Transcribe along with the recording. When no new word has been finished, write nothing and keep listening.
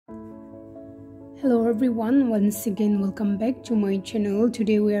Hello everyone, once again welcome back to my channel.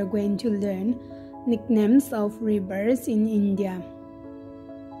 Today we are going to learn nicknames of rivers in India.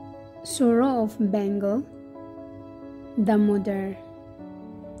 Sorrow of Bengal, Damodar.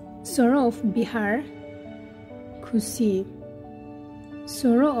 Sorrow of Bihar, Kosi.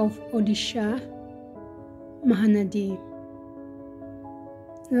 Sorrow of Odisha, Mahanadi.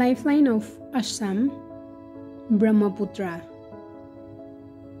 Lifeline of Assam, Brahmaputra.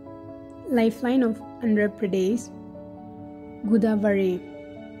 Lifeline of Andhra Pradesh, Godavari.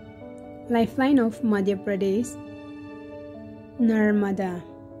 Lifeline of Madhya Pradesh, Narmada.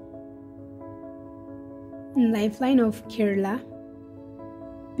 Lifeline of Kerala,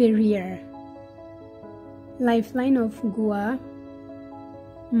 Periyar. Lifeline of Goa,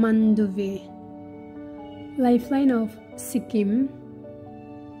 Manduve. Lifeline of Sikkim,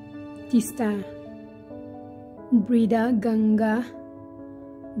 Tista. Brida Ganga,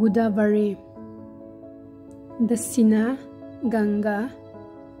 Godavari. Dasina Ganga,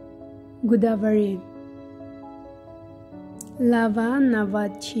 Godavari. Lava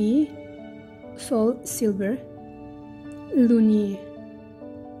Navachi, Salt Silver, Luni.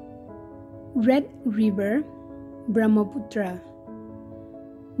 Red River, Brahmaputra.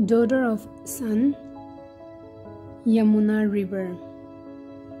 Daughter of Sun, Yamuna River.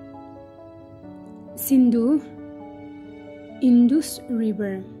 Sindhu, Indus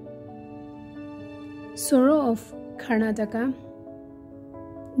River. Sorrow of Karnataka,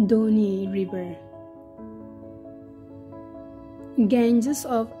 Doni River. Ganges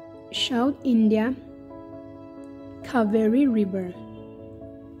of South India, Kaveri River.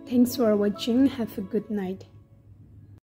 Thanks for watching. Have a good night.